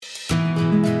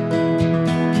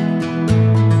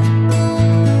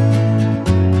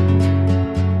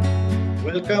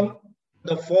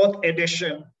fourth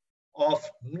edition of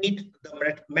Meet the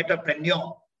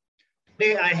Metapreneur.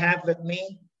 Today I have with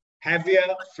me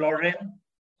Javier Floren,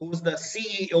 who's the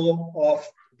CEO of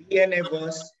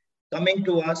DNAverse, coming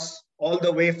to us all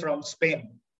the way from Spain.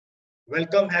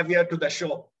 Welcome, Javier, to the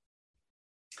show.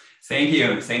 Thank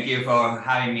you. Thank you for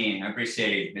having me. I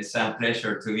appreciate it. It's a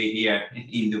pleasure to be here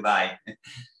in Dubai.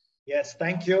 Yes,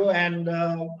 thank you. And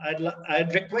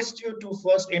I'd request you to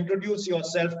first introduce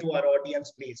yourself to our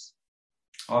audience, please.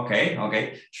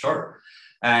 Okay, sure.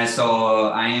 So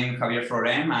I am Javier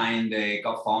Floren. I'm the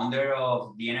co-founder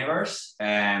of DNAverse.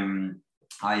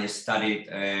 I studied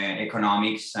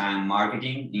economics and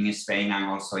marketing in Spain and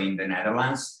also in the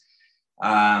Netherlands.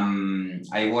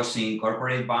 I was in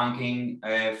corporate banking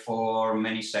for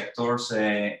many sectors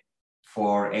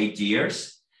for 8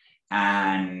 years.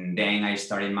 And then I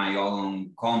started my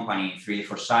own company,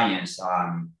 3D4Science,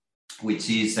 which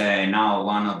is now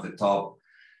one of the top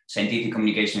scientific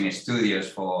communication studios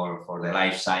for the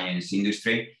life science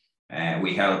industry.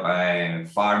 We help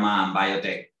pharma and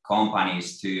biotech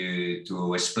companies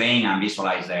to explain and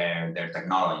visualize their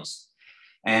technologies.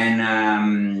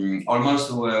 And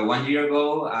almost 1 year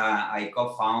ago, I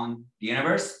co-founded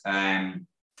DNAverse,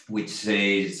 which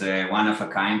is one of a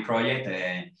kind project.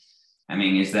 I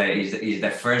mean, it's the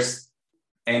first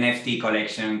NFT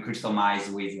collection customized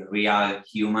with real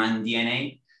human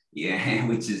DNA,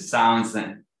 which sounds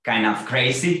kind of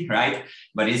crazy, right?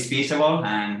 But it's feasible,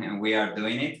 and we are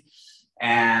doing it.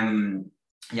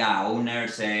 Yeah,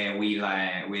 owners will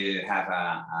have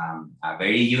a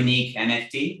very unique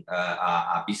NFT,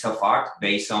 a piece of art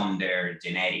based on their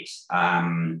genetics,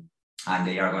 and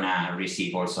they are gonna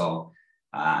receive also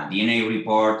a DNA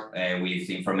report with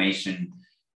information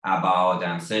about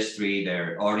ancestry,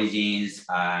 their origins,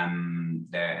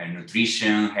 their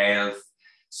nutrition, health.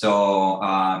 So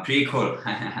pretty cool.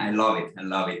 I love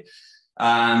it.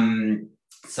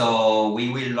 So we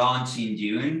will launch in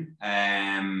June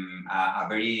a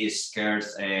very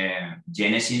scarce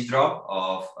Genesis drop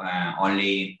of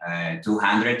only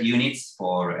 200 units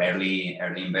for early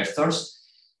investors.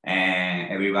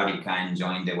 Everybody can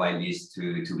join the whitelist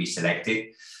to be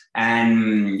selected.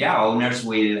 And yeah, owners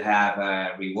will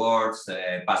have rewards,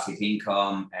 passive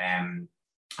income,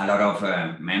 a lot of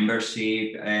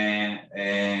membership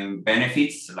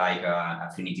benefits like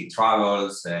affinity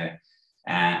travels,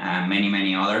 and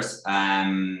many others.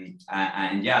 And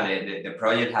yeah, the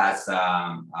project has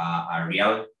a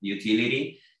real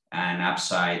utility and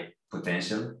upside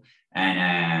potential.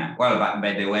 And well,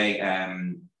 by the way,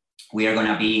 we are going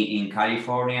to be in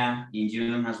California in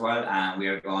June as well, and we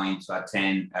are going to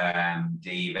attend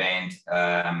the event,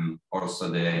 also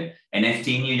the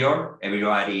NFT in New York.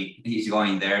 Everybody is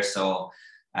going there, so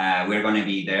we're going to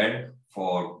be there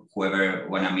for whoever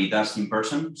want to meet us in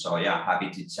person. So yeah, happy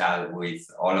to chat with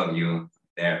all of you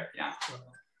there. Yeah.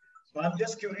 So I'm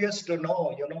just curious to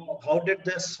know, how did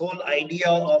this whole idea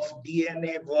of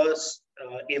DNAverse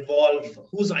evolve?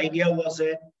 Whose idea was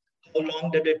it? How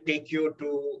long did it take you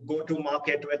to go to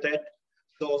market with it?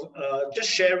 So just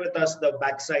share with us the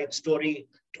backside story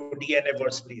to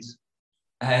DNAverse, please.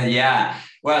 Yeah,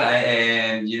 well,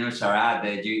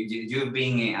 Sharad, you've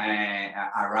been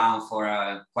around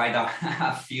for quite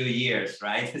a few years,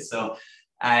 right? So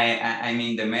I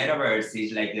mean, the metaverse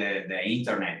is like the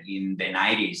internet in the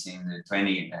 90s, in the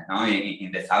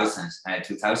in the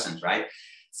 2000s, right?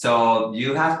 So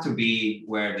you have to be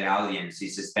where the audience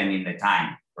is spending the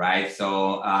time, right?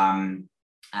 So and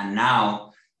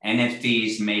now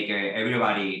NFTs make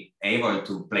everybody able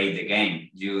to play the game.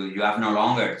 You have no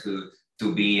longer to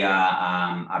be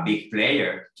a big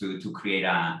player to create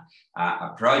a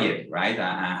project, right,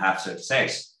 and have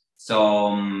success.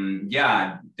 So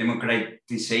yeah,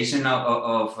 democratization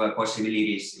of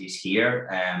possibilities is here.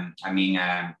 I mean,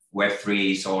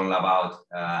 Web3 is all about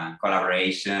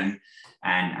collaboration,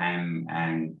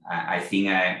 and I think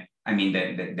I mean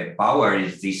the power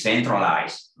is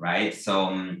decentralized, right?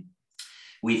 So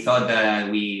we thought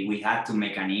that we had to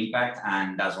make an impact,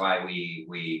 and that's why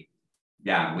we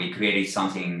created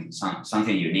something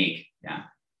unique. Yeah.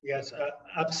 Yes,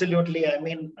 absolutely. I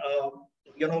mean,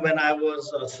 when I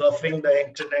was surfing the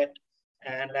internet,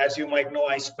 and as you might know,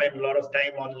 I spend a lot of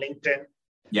time on LinkedIn.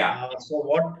 Yeah. So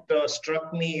what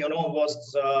struck me,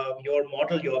 was your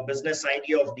model, your business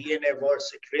idea of DNAverse.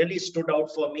 It really stood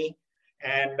out for me,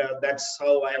 and that's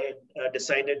how I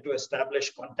decided to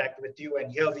establish contact with you.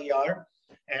 And here we are.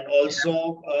 And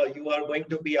also, you are going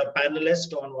to be a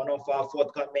panelist on one of our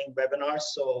forthcoming webinars.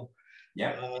 So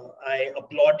yeah, I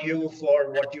applaud you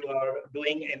for what you are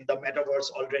doing in the metaverse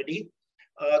already.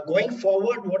 Going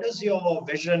forward, what is your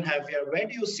vision, Javier? Where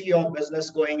do you see your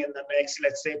business going in the next,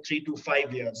 let's say, 3 to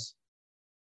 5 years?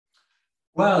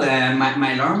 Well,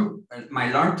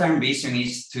 my long-term vision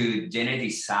is to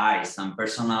geneticize and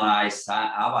personalize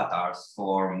avatars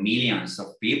for millions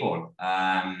of people.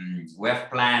 We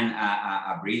have planned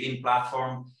a breeding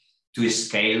platform to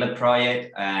scale the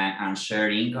project and share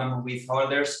income with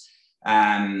holders.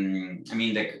 I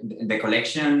mean, the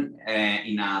collection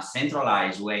in a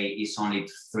centralized way is only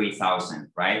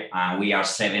 3,000, right? We are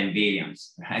 7 billion,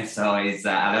 right? So it's a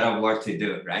lot of work to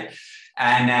do, right?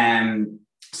 And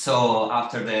so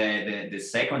after the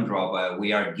second drop,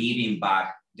 we are giving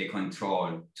back the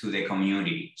control to the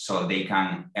community so they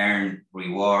can earn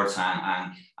rewards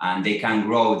and they can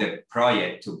grow the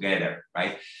project together,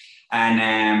 right?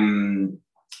 And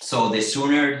so the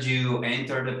sooner you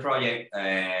enter the project,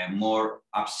 more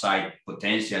upside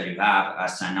potential you have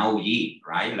as an OG,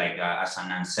 right? Like as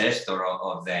an ancestor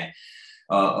of the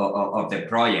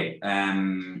project.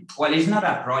 Well, it's not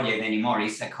a project anymore;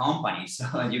 it's a company,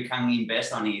 so you can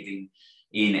invest on it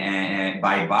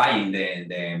by buying the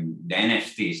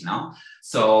NFTs, no?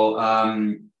 So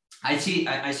I see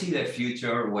the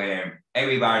future where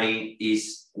everybody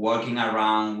is walking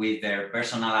around with their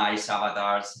personalized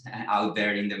avatars out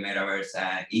there in the metaverse,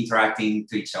 interacting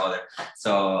to each other.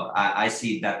 So I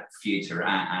see that future,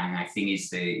 and I think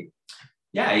it's a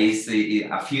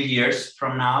few years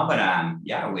from now, but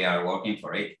yeah, we are working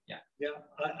for it. Yeah,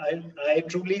 I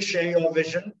truly share your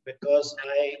vision, because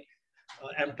I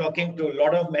am talking to a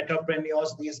lot of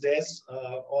metapreneurs these days,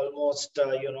 almost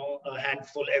a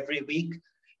handful every week.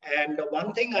 And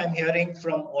one thing I'm hearing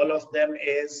from all of them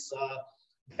is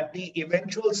that the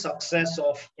eventual success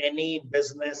of any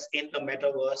business in the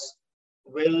metaverse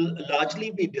will largely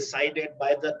be decided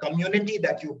by the community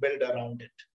that you build around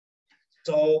it.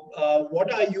 So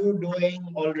what are you doing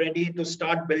already to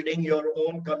start building your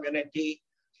own community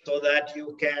so that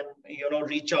you can,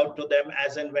 reach out to them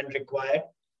as and when required?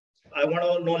 I want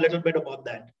to know a little bit about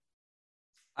that.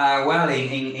 Well,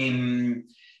 in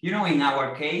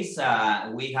our case,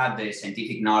 we have the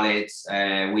scientific knowledge,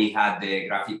 we have the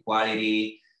graphic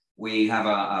quality, we have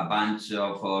a bunch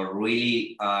of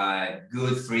really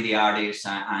good 3D artists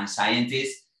and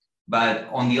scientists. But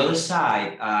on the other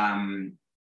side,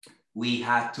 we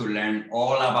had to learn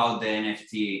all about the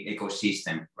NFT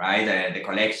ecosystem, right? The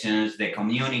collections, the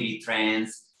community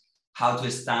trends, how to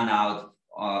stand out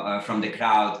from the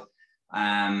crowd. There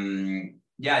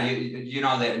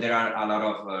are a lot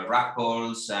of rug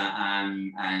pulls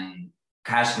and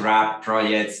cash grab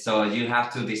projects. So you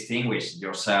have to distinguish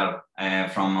yourself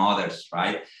from others,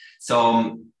 right?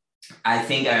 So I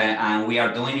think, and we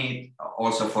are doing it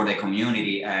also for the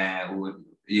community.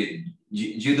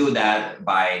 You do that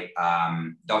by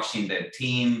doxing the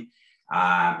team,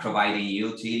 providing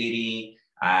utility,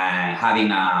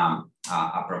 having a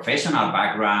professional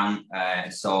background. I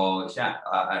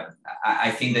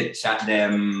think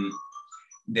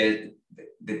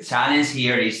the challenge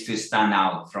here is to stand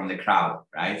out from the crowd,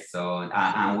 right? So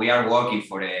and we are working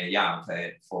for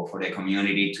the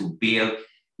community to build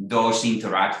those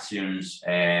interactions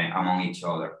among each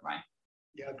other, right?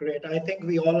 Yeah, great. I think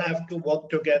we all have to work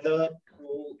together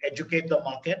to educate the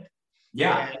market.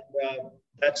 Yeah. And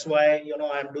that's why,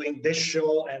 I'm doing this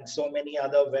show and so many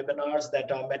other webinars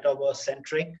that are metaverse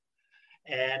centric.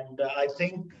 And I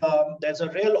think there's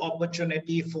a real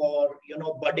opportunity for,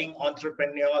 budding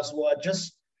entrepreneurs who are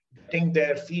just getting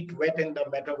their feet wet in the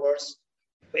metaverse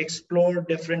to explore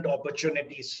different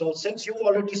opportunities. So since you've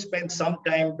already spent some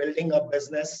time building a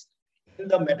business in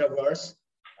the metaverse,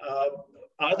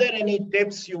 are there any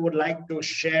tips you would like to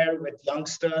share with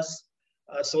youngsters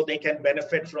so they can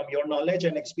benefit from your knowledge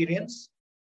and experience?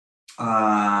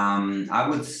 I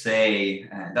would say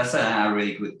that's a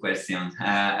really good question.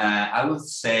 I would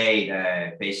say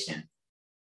patience.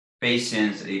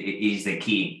 Patience is the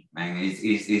key.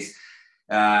 The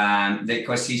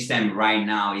ecosystem right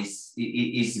now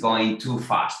is going too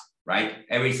fast, right?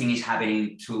 Everything is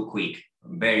happening too quick,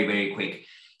 very, very quick.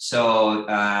 So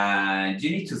you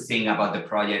need to think about the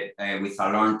project with a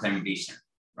long-term vision,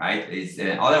 right?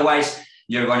 Otherwise,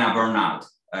 you're gonna burn out.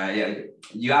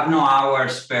 You have no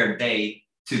hours per day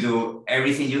to do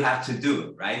everything you have to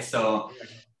do, right? So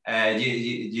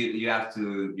you have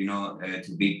to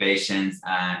to be patient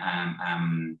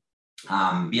and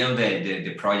build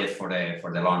the project for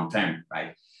the long term,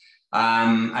 right?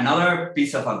 Another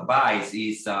piece of advice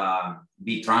is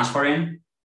be transparent.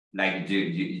 Like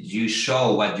you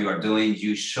show what you are doing,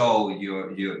 you show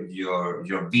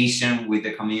your vision with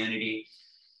the community.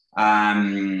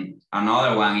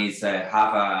 Another one is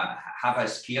have a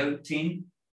skilled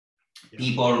team.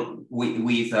 people with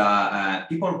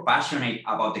people passionate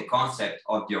about the concept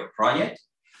of your project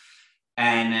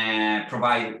and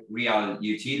provide real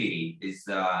utility. Is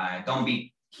don't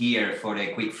be here for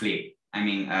a quick flip. I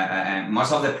mean,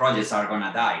 most of the projects are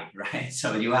gonna die, right?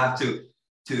 So you have to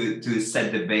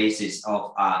set the basis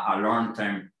of a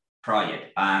long-term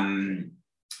project, and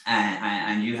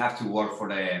you have to work for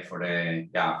a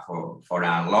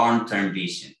long-term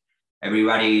vision.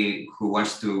 Everybody who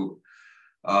wants to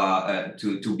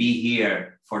be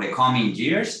here for the coming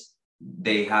years,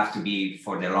 they have to be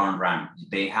for the long run.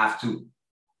 They have to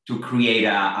create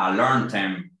a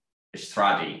long-term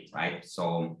strategy, right?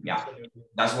 So yeah, absolutely.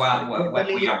 That's what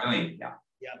we are doing.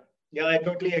 Yeah, I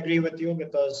totally agree with you,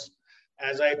 because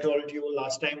as I told you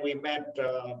last time we met,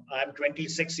 I'm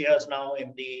 26 years now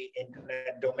in the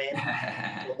internet domain.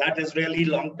 So that is really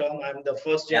long term. I'm the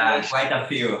first generation. Yeah, quite a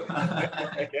few.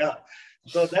 Yeah.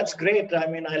 So that's great. I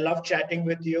mean, I love chatting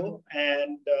with you,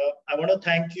 and I want to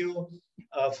thank you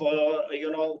for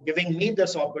giving me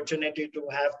this opportunity to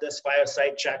have this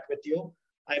fireside chat with you.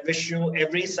 I wish you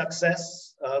every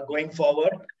success going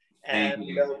forward, and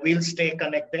we'll stay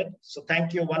connected. So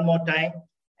thank you one more time,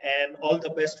 and all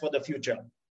the best for the future.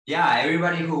 Yeah,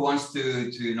 everybody who wants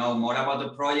to know more about the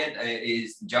project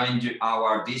is join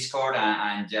our Discord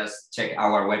and just check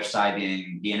our website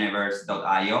in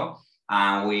dnaverse.io.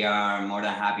 And we are more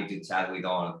than happy to chat with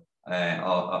all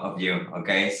of you.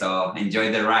 Okay, so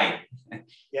enjoy the ride.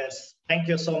 Yes, thank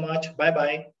you so much.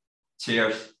 Bye-bye.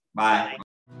 Cheers. Bye. Bye.